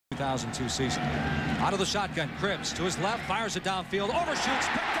2002 season. Out of the shotgun, Cribbs to his left, fires it downfield, overshoots,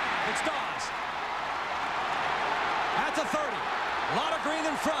 picked off. It's Dawes. At the 30. Lotta Green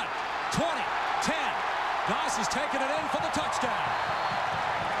in front. 20, 10. Dawes has taken it in for the touchdown.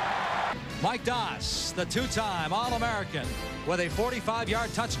 Mike Dawes, the two-time All-American, with a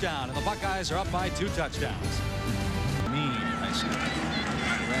 45-yard touchdown, and the Buckeyes are up by 2 touchdowns. Mean high school.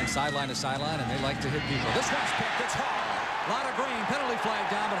 They ran sideline to sideline, and they like to hit people. This one's picked. It's Hawk. Lotta Green, penalty flag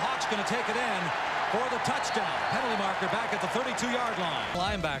down, but Hawk's going to take it in for the touchdown. Penalty marker back at the 32-yard line.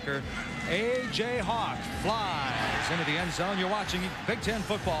 Linebacker A.J. Hawk flies into the end zone. You're watching Big Ten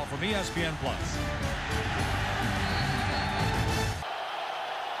football from ESPN+.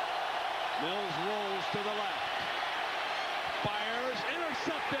 Mills rolls to the left. Fires,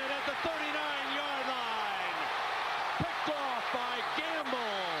 intercepted at the 39-yard line. Picked off by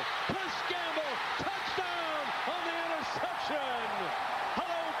Gamble. Chris Gamble, touchdown on the interception.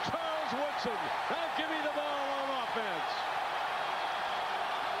 Hello, Charles Woodson. Now give me the ball on offense.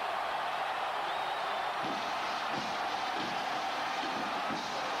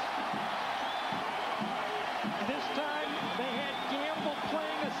 This time they had Gamble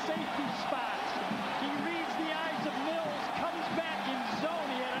playing a safety spot. He reads the eyes of Mills, comes back in zone.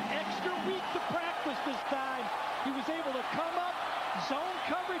 He had an extra week to practice this time. He was able to come up, zone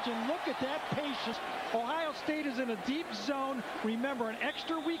coverage, and look at that patience. Ohio State is in a deep zone. Remember, an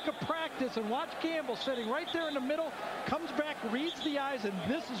extra week of practice, and watch Gamble sitting right there in the middle, comes back, reads the eyes, and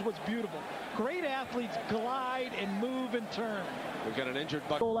this is what's beautiful. Great athletes glide and move and turn. We've got an injured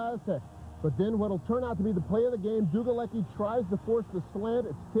Buck. But then what'll turn out to be the play of the game, Dugalecki tries to force the slant.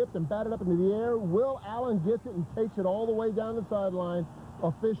 It's tipped and batted up into the air. Will Allen gets it and takes it all the way down the sideline.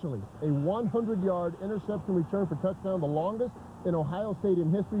 Officially, a 100-yard interception return for touchdown, the longest in Ohio State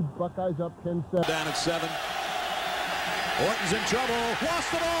in history. Buckeyes up 10-7. Down at 7. Orton's in trouble. Lost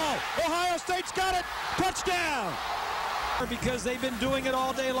the ball. Ohio State's got it. Touchdown. Because they've been doing it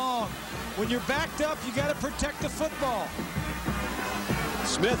all day long. When you're backed up, you got to protect the football.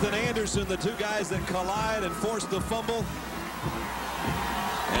 Smith and Anderson, the two guys that collide and force the fumble.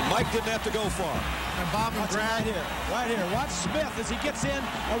 And Mike didn't have to go far. And Bob and Brad Right here. Watch Smith as he gets in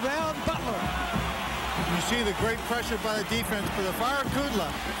around Butler. You see the great pressure by the defense. For the Fire Kudla,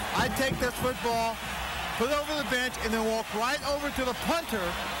 I'd take this football, put it over the bench, and then walk right over to the punter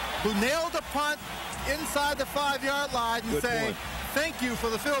who nailed the punt inside the 5-yard line and say, thank you for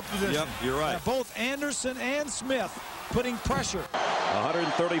the field position. Yep, you're right. Both Anderson and Smith putting pressure.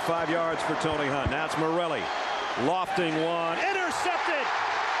 135 yards for Tony Hunt. Now it's Morelli. Lofting one. Intercepted.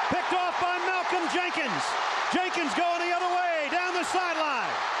 Picked off by Malcolm Jenkins. Jenkins going the other way down the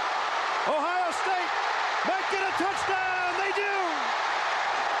sideline. Ohio State might get a touchdown. They do.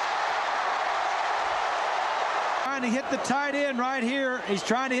 Trying to hit the tight end right here. He's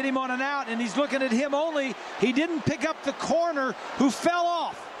trying to hit him on an out, and he's looking at him only. He didn't pick up the corner who fell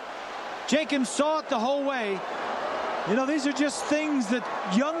off. Jenkins saw it the whole way. You know, these are just things that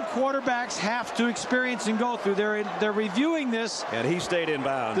young quarterbacks have to experience and go through. They're reviewing this. And he stayed in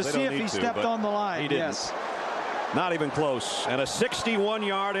bounds. To see if he stepped on the line. He didn't. Yes. Not even close. And a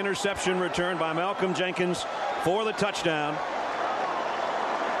 61-yard interception return by Malcolm Jenkins for the touchdown.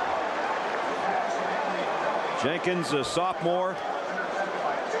 Jenkins, a sophomore.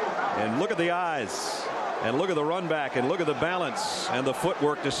 And look at the eyes. And look at the run back, and look at the balance and the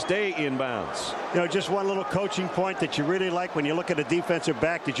footwork to stay in bounds. You know, just one little coaching point that you really like when you look at a defensive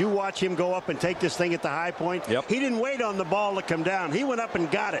back. Did you watch him go up and take this thing at the high point? Yep. He didn't wait on the ball to come down. He went up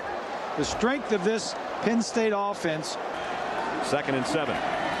and got it. The strength of this Penn State offense. 2nd and 7.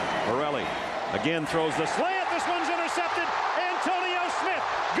 Morelli again throws the slant. This one's intercepted. Antonio Smith.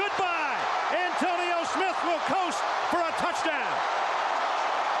 Goodbye. Antonio Smith will coast for a touchdown.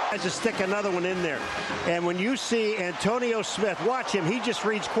 To stick another one in there. And when you see Antonio Smith, watch him. He just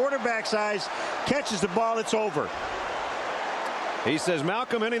reads quarterback's eyes, catches the ball, it's over. He says,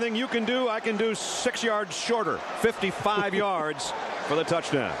 Malcolm, anything you can do, I can do 6 yards shorter. 55 yards for the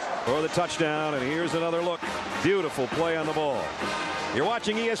touchdown. And here's another look. Beautiful play on the ball. You're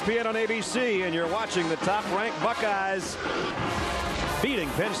watching ESPN on ABC, and you're watching the top-ranked Buckeyes beating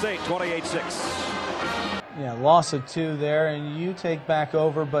Penn State 28-6. Yeah, loss of 2 there, and you take back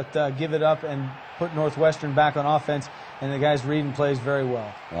over, but give it up and put Northwestern back on offense, and the guy's reading plays very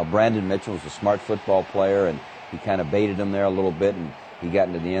well. Well, Brandon Mitchell's a smart football player, and he kind of baited him there a little bit, and he got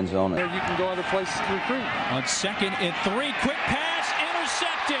into the end zone. There you can go other places to recruit. On 2nd and 3, quick pass,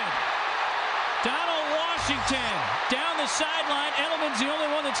 intercepted. Donald Washington down the sideline. Edelman's the only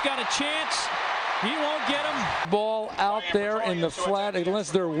one that's got a chance. He won't get him. Ball out there in the flat,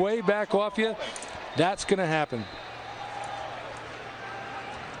 unless they're way back off you. That's going to happen.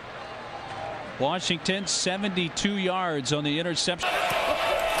 Washington 72 yards on the interception.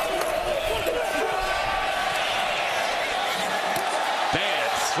 Bad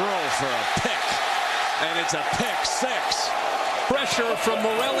throw for a pick, and it's a pick six. Pressure from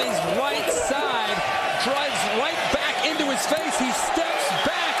Morelli's right side, drives right back into his face. He steps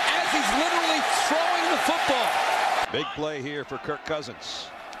back as he's literally throwing the football. Big play here for Kirk Cousins.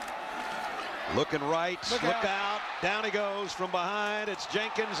 Looking right, look out. Down he goes from behind. It's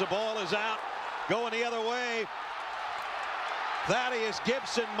Jenkins. The ball is out. Going the other way. Thaddeus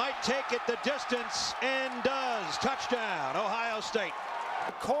Gibson might take it the distance and does. Touchdown, Ohio State.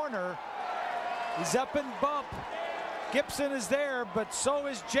 The corner, he's up and bump. Gibson is there, but so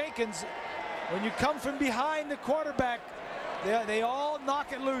is Jenkins. When you come from behind the quarterback, they all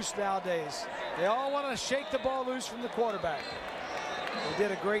knock it loose nowadays. They all want to shake the ball loose from the quarterback. They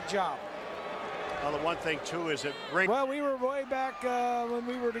did a great job. Well, the one thing, too, is it... Well, we were way back when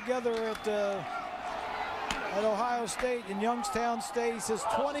we were together at Ohio State in Youngstown State. He says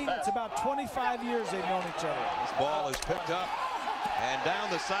it's about 25 years they've known each other. This ball is picked up, and down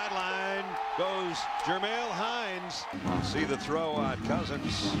the sideline goes Jermail Hines. See the throw on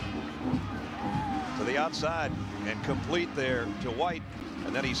Cousins to the outside and complete there to White,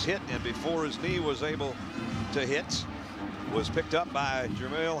 and then he's hit, and before his knee was able to hit, was picked up by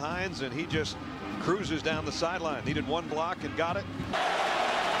Jermail Hines, and he just cruises down the sideline. Needed one block and got it.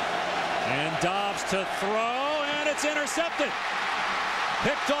 And Dobbs to throw, and it's intercepted.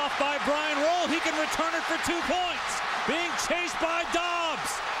 Picked off by Brian Roll. He can return it for 2 points. Being chased by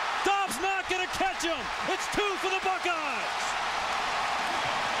Dobbs. Dobbs not going to catch him. It's 2 for the Buckeyes.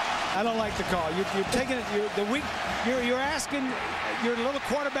 I don't like the call. You're taking it. You're asking your little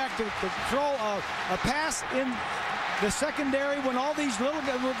quarterback to throw a pass in the secondary when all these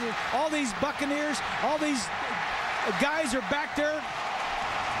Buccaneers, all these guys are back there.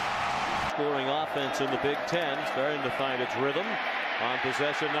 Scoring offense in the Big Ten, starting to find its rhythm. On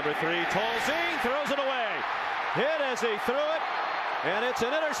possession number 3, Tolzien throws it away. Hit as he threw it, and it's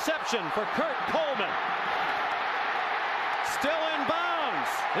an interception for Kurt Coleman. Still in bounds.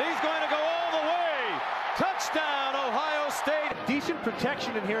 He's going to go all the way. Touchdown, Ohio State. Decent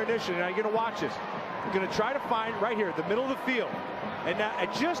protection in here initially. Now you're going to watch this. You're going to try to find right here, the middle of the field. And now,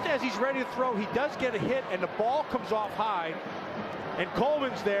 just as he's ready to throw, he does get a hit, and the ball comes off high. And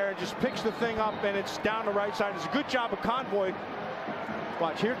Coleman's there and just picks the thing up, and it's down the right side. It's a good job of Convoy.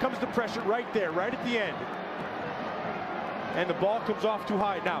 Watch, here comes the pressure right there, right at the end. And the ball comes off too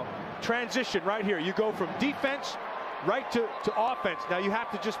high. Now, transition right here. You go from defense right to offense. Now you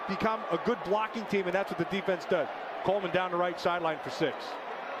have to just become a good blocking team, and that's what the defense does. Coleman down the right sideline for 6.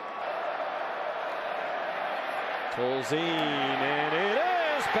 Tolzien, and it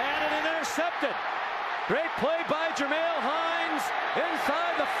is batted and intercepted. Great play by Jermail Hines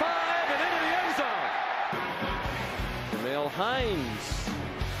inside the 5 and into the end zone. Jermail Hines,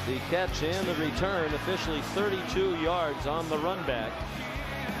 the catch and the return, officially 32 yards on the run back.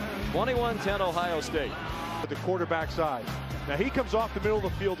 21-10 Ohio State. The quarterback side. Now he comes off the middle of the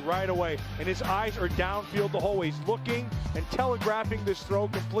field right away, and his eyes are downfield the whole way. He's looking and telegraphing this throw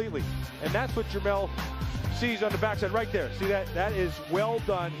completely, and that's what Jermail sees on the backside right there. See that? That is well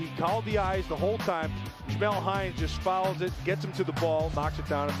done. He called the eyes the whole time. Jermail Hines just follows it, gets him to the ball, knocks it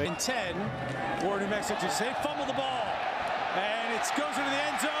down, and makes. In 10 for New Mexico State, fumble the ball, and it goes into the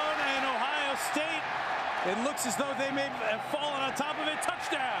end zone, and Ohio State, it looks as though they may have fallen on top of it.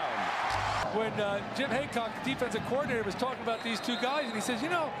 Touchdown. When Jim Haycock, the defensive coordinator, was talking about these 2 guys, and he says, you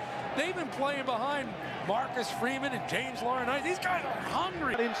know, they've been playing behind Marcus Freeman and James Laurinaitis. These guys are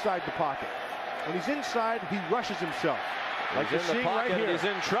hungry. Inside the pocket. When he's inside, he rushes himself. Like he's in the pocket, right here. He's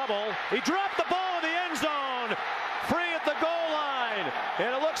in trouble. He dropped the ball in the end zone. Free at the goal line.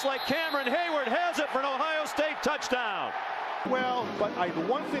 And it looks like Cameron Hayward has it for an Ohio State touchdown. Well, but the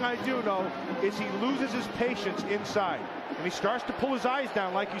one thing I do know is he loses his patience inside. And he starts to pull his eyes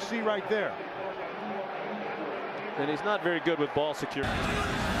down like you see right there. And he's not very good with ball security.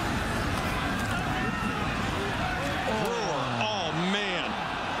 Oh, man.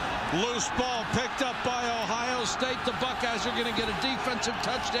 Loose ball picked up by Ohio State. The Buckeyes are going to get a defensive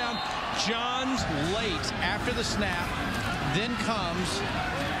touchdown. Johns late after the snap, then comes,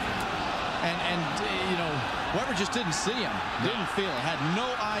 and you know, Weber just didn't see him, didn't feel it, had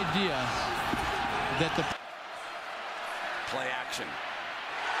no idea that the play action.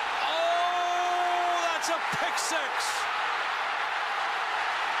 Oh, that's a pick 6.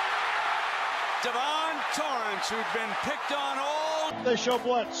 Devon Torrance, who'd been picked on all. They show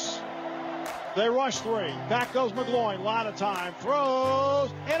blitz. They rush 3. Back goes McGloin. A lot of time.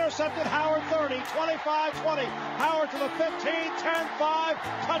 Throws. Intercepted. Howard 30. 25-20. Howard to the 15. 10-5.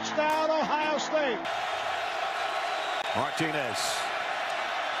 Touchdown, Ohio State. Martinez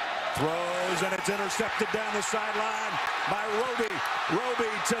throws, and it's intercepted down the sideline by Roby. Roby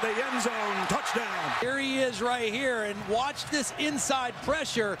to the end zone. Touchdown. Here he is right here, and watch this inside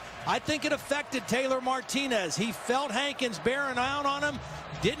pressure. I think it affected Taylor Martinez. He felt Hankins bearing down on him.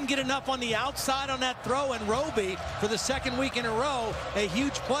 Didn't get enough on the outside on that throw, and Roby, for the second week in a row, a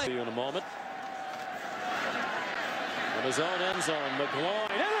huge play. In a moment. In his own end zone,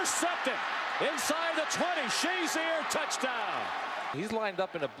 McGloin intercepted inside the 20. Shazier, touchdown. He's lined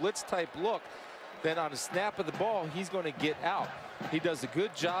up in a blitz type look. Then on the snap of the ball, he's going to get out. He does a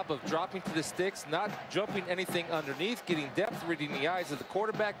good job of dropping to the sticks, not jumping anything underneath, getting depth, reading the eyes of the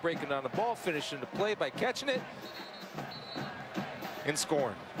quarterback, breaking on the ball, finishing the play by catching it and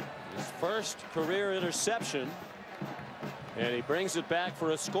scoring. His first career interception, and he brings it back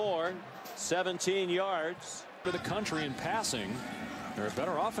for a score. 17 yards. For the country in passing, they're a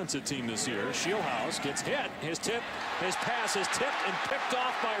better offensive team this year. Shieldhouse gets hit. His pass is tipped and picked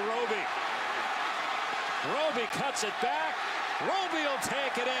off by Roby. Roby cuts it back. Roby will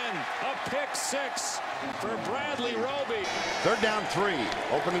take it in. A pick 6 for Bradley Roby. 3rd down 3.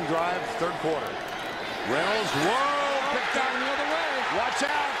 Opening drive, 3rd quarter. Reynolds, whoa, picked down the other way. Watch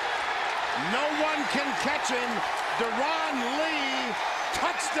out. No one can catch him. Deron Lee,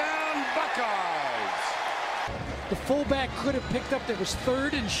 touchdown Buckeyes. The fullback could have picked up. There was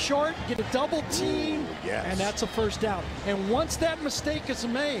 3rd and short, get a double team, and that's a first down. And once that mistake is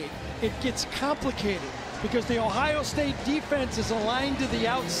made, it gets complicated because the Ohio State defense is aligned to the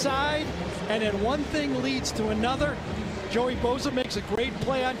outside, and then one thing leads to another. Joey Bosa makes a great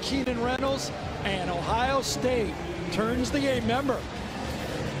play on Keenan Reynolds, and Ohio State turns the game. Remember,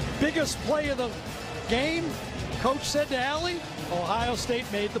 biggest play of the game, coach said to Allie, Ohio State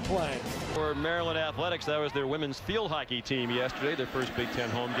made the play. For Maryland Athletics, that was their women's field hockey team yesterday, their first Big Ten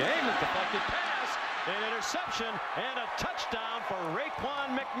home game. A deflected pass, an interception, and a touchdown for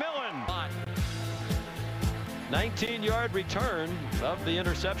Raekwon McMillan. 19-yard return of the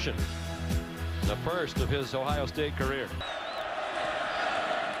interception, the first of his Ohio State career.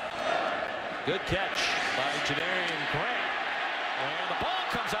 Good catch by Janarian Gray, and the ball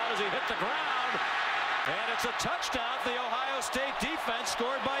comes out as he hit the ground, and it's a touchdown for the Ohio State defense,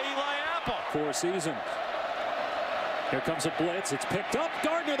 scored by Eli Apple. 4 seasons. Here comes a blitz. It's picked up.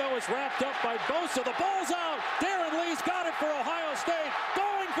 Gardner, though, is wrapped up by Bosa. The ball's out. Darren Lee's got it for Ohio State.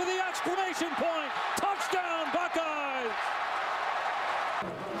 Going for the exclamation point. Touchdown, Buckeyes.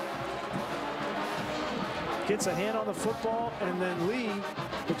 Gets a hand on the football, and then Lee,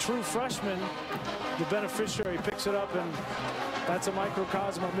 the true freshman, the beneficiary, picks it up, and that's a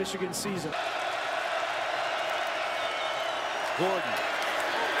microcosm of Michigan season. Gordon.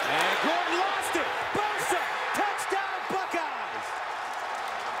 And Gordon lost it. Bosa. Touchdown, Buckeyes.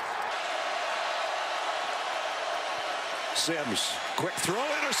 Sims, quick throw,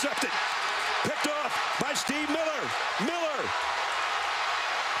 intercepted. Picked off by Steve Miller. Miller.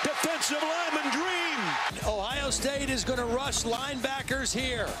 Defensive lineman dream. Ohio State is going to rush linebackers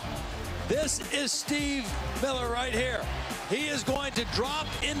here. This is Steve Miller right here. He is going to drop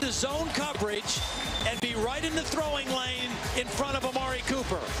into zone coverage and be right in the throwing lane in front of Amari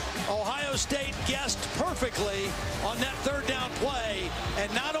Cooper. Ohio State guessed perfectly on that 3rd down play,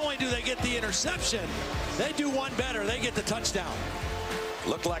 and not only do they get the interception, they do one better. They get the touchdown.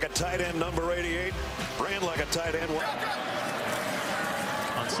 Looked like a tight end, number 88. Ran like a tight end.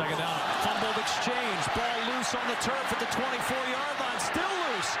 On 2nd down, fumbled exchange. Ball loose on the turf at the 24-yard line. Still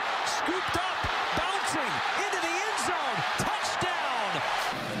loose. Scooped up. Bouncing into the end zone. Touchdown.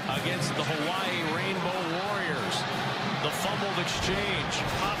 Against the Hawaii Rainbow Warriors. The fumbled exchange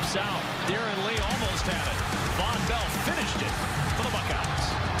pops out. Darren Lee almost had it. Von Bell finished it for the Buckeyes.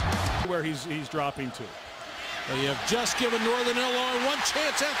 Where he's dropping to. They have just given Northern Illinois one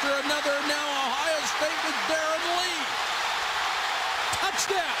chance after another. Now Ohio State with Darren Lee.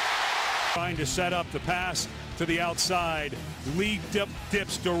 Touchdown. Trying to set up the pass to the outside. Lee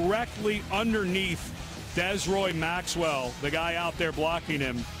dips directly underneath Desroy Maxwell, the guy out there blocking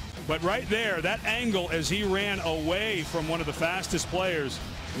him. But right there, that angle as he ran away from one of the fastest players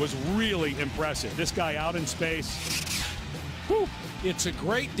was really impressive. This guy out in space. Whew. It's a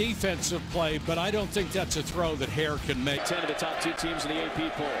great defensive play, but I don't think that's a throw that Hare can make. 10 of the top 2 teams in the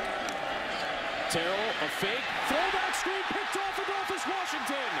AP poll. Terrell, a fake. Throwback screen picked off Adolphus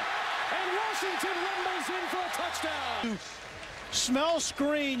Washington. And Washington rumbles in for a touchdown. smell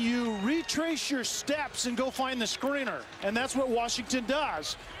screen, you retrace your steps and go find the screener. And that's what Washington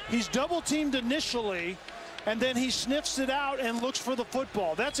does. He's double teamed initially, and then he sniffs it out and looks for the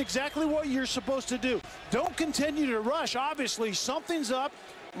football. That's exactly what you're supposed to do. Don't continue to rush. Obviously, something's up.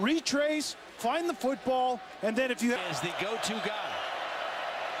 Retrace, find the football, and then if you is the go-to guy.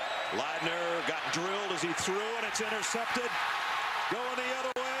 Ladner got drilled as he threw, and it's intercepted. Going the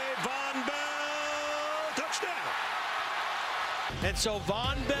other way, Von Bell, touchdown. And so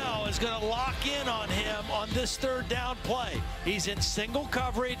Von Bell is going to lock in on him on this third down play. He's in single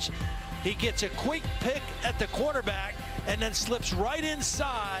coverage. He gets a quick pick at the quarterback and then slips right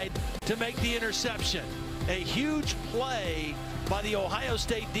inside to make the interception. A huge play by the Ohio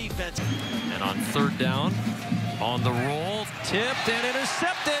State defense. And on third down, on the roll, tipped and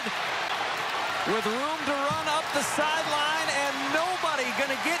intercepted. With room to run up the sideline and nobody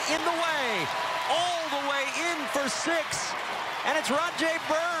going to get in the way. All the way in for 6. And it's Rodjay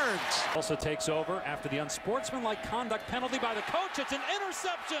Burns. Also takes over after the unsportsmanlike conduct penalty by the coach. It's an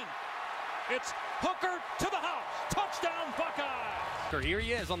interception. It's Hooker to the house. Touchdown, Buckeyes. Here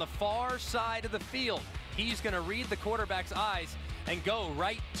he is on the far side of the field. He's going to read the quarterback's eyes and go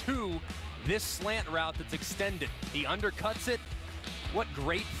right to this slant route that's extended. He undercuts it. What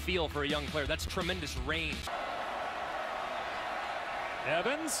great feel for a young player. That's tremendous range.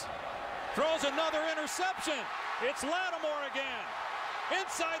 Evans throws another interception. It's Lattimore again.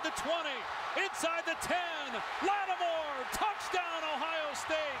 Inside the 20, inside the 10. Lattimore, touchdown, Ohio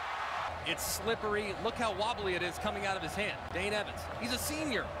State. It's slippery. Look how wobbly it is coming out of his hand. Dane Evans, he's a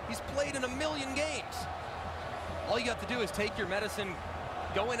senior. He's played in 1,000,000 games. All you got to do is take your medicine,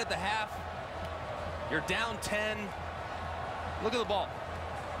 go in at the half. You're down 10. Look at the ball.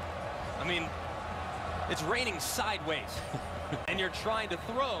 I mean, it's raining sideways. And you're trying to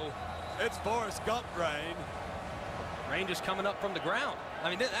throw. It's Forrest Gump rain. Rain just coming up from the ground. I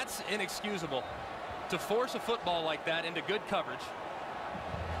mean, that's inexcusable. To force a football like that into good coverage,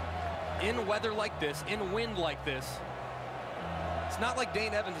 in weather like this, in wind like this, it's not like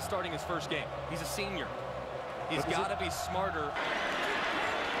Dane Evans is starting his first game. He's a senior. He's got to be smarter.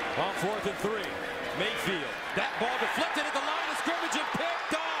 On 4th and 3, Mayfield. That ball deflected at the line of scrimmage and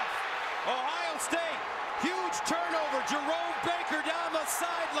picked off. Ohio State, huge turnover. Jerome Baker down the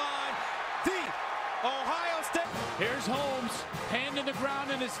sideline. The Ohio State. Here's Holmes, hand in the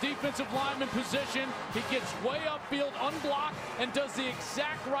ground in his defensive lineman position. He gets way upfield, unblocked, and does the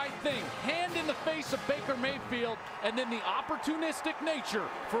exact right thing. Hand in the face of Baker Mayfield, and then the opportunistic nature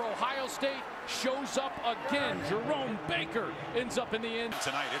for Ohio State shows up again. Jerome Baker ends up in the end.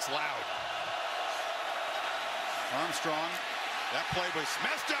 Tonight, it's loud. Armstrong, that play was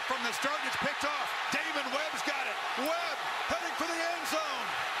messed up from the start. It's picked off. Damon Webb's got it. Webb heading for the end zone.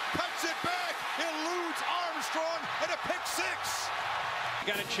 Cuts it back. Eludes Armstrong and a pick 6. You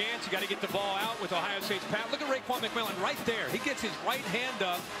got a chance. You got to get the ball out with Ohio State's pass. Look at Raekwon McMillan right there. He gets his right hand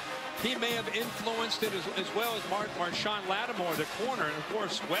up. He may have influenced it as well as Marshawn Lattimore, the corner. And, of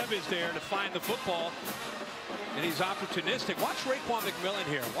course, Webb is there to find the football. And he's opportunistic. Watch Raekwon McMillan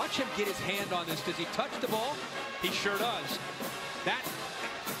here. Watch him get his hand on this. Does he touch the ball? He sure does. That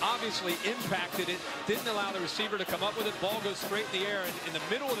obviously impacted it. Didn't allow the receiver to come up with it. Ball goes straight in the air. And in the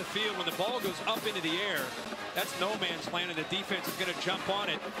middle of the field, when the ball goes up into the air, that's no man's land, and the defense is going to jump on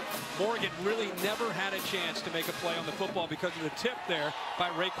it. Morgan really never had a chance to make a play on the football because of the tip there by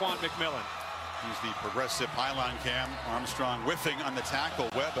Raekwon McMillan. He's the progressive pylon cam. Armstrong whiffing on the tackle.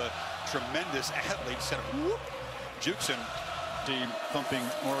 Webb, a tremendous athlete, set up, whoop, jukes him. Team thumping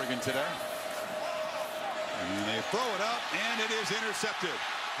Oregon today. And they throw it up, and it is intercepted.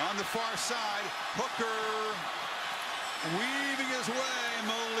 On the far side, Hooker weaving his way.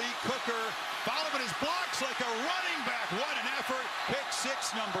 Malik Hooker following his blocks like a running back. What an effort. Pick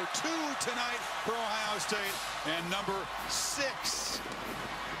 6, number 2 tonight for Ohio State, and number 6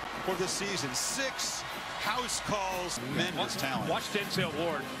 for the season. 6 house calls. Tremendous talent. Watch Denzel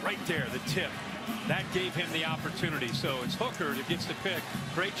Ward right there, the tip. That gave him the opportunity. So it's Hooker that gets the pick.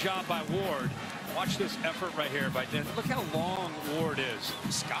 Great job by Ward. Watch this effort right here by Denzel. Look how long Ward is.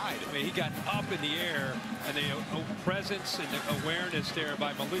 Skied. I mean, he got up in the air, and the presence and the awareness there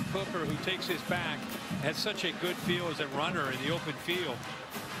by Malik Hooker, who takes his back, has such a good feel as a runner in the open field.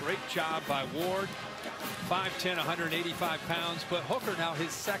 Great job by Ward. 5'10", 185 pounds, but Hooker now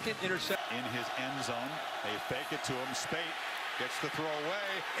his second interception. In his end zone, they fake it to him. Spate gets the throw away.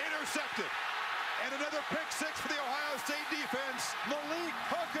 Intercepted. And another pick 6 for the Ohio State defense. Malik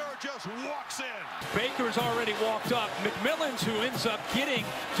Hooker just walks in. Baker's already walked up. McMillan's who ends up getting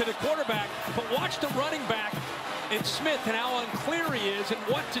to the quarterback. But watch the running back in Smith and how unclear he is and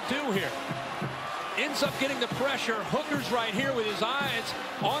what to do here. ends up getting the pressure. Hooker's right here with his eyes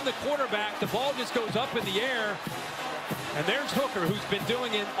on the quarterback. The ball just goes up in the air. And there's Hooker, who's been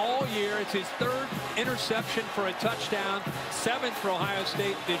doing it all year. It's his 3rd interception for a touchdown, 7th for Ohio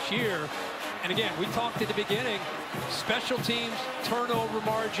State this year. And again, we talked at the beginning, special teams, turnover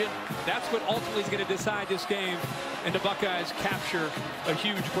margin, that's what ultimately is going to decide this game. And the Buckeyes capture a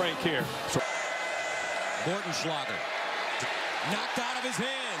huge break here. Bortenschlager knocked out of his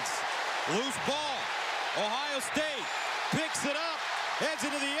hands. Loose ball. Ohio State picks it up, heads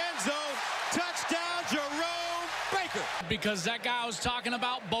into the end zone. Touchdown, Jerome Baker. Because that guy I was talking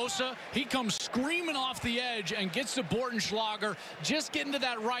about, Bosa, he comes screaming off the edge and gets to Bortenschlager, just getting to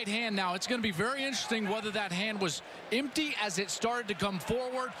that right hand. Now, it's going to be very interesting whether that hand was empty as it started to come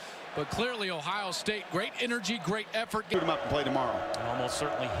forward. But clearly, Ohio State, great energy, great effort. Put him up and play tomorrow. And almost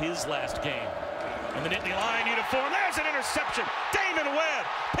certainly his last game. In the Nittany Lion uniform, there's an interception. Damon Webb,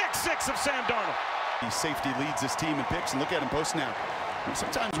 pick 6 of Sam Darnold. Safety leads this team in picks, and look at him post snap.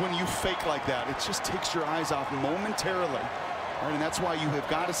 Sometimes when you fake like that, it just takes your eyes off momentarily. Right, and that's why you have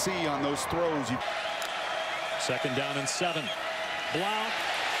got to see on those throws. 2nd down and 7. Blount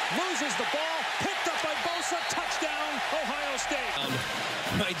loses the ball, picked up by Bosa, touchdown, Ohio State.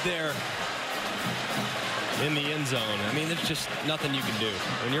 Right there in the end zone. I mean, there's just nothing you can do.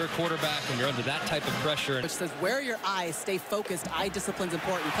 When you're a quarterback and you're under that type of pressure. Which says, wear your eyes, stay focused. Eye discipline's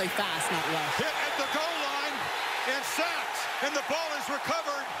important. Play fast, not rough. Hit at the goal line and sacked. And the ball is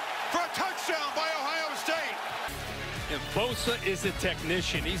recovered for a touchdown by Ohio State. And Bosa is a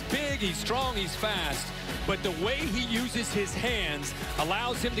technician. He's big, he's strong, he's fast. But the way he uses his hands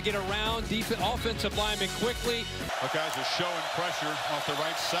allows him to get around offensive linemen quickly. Buckeyes are showing pressure off the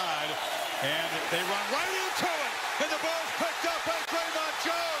right side. And they run right into it. And the ball's picked up by Draymond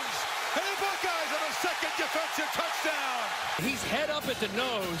Jones. And the Buckeyes have a 2nd defensive touchdown. He's head up at the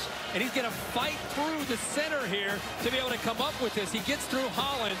nose, and he's going to fight through the center here to be able to come up with this. He gets through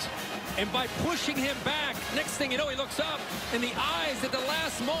Hollins, and by pushing him back, next thing you know, he looks up, and the eyes at the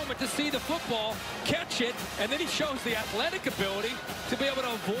last moment to see the football, catch it, and then he shows the athletic ability to be able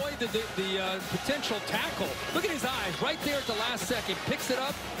to avoid the potential tackle. Look at his eyes right there at the last second. Picks it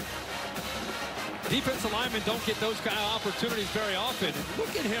up. Defensive linemen don't get those kind of opportunities very often. Look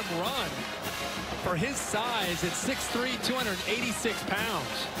at him run. For his size, at 6'3", 286 pounds.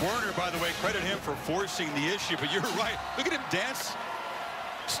 Werner, by the way, credit him for forcing the issue, but you're right. Look at him dance.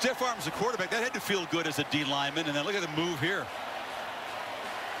 Stiff arms the quarterback. That had to feel good as a D lineman, and then look at the move here.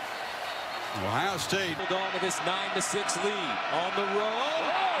 Ohio State. Hold on to this 9-6 lead. On the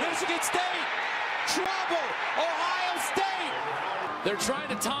road, Michigan State. Trouble, Ohio State. They're trying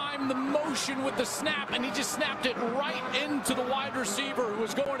to time the motion with the snap, and he just snapped it right into the wide receiver who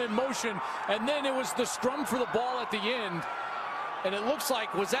was going in motion. And then it was the scrum for the ball at the end. And it looks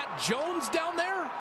like, was that Jones down there?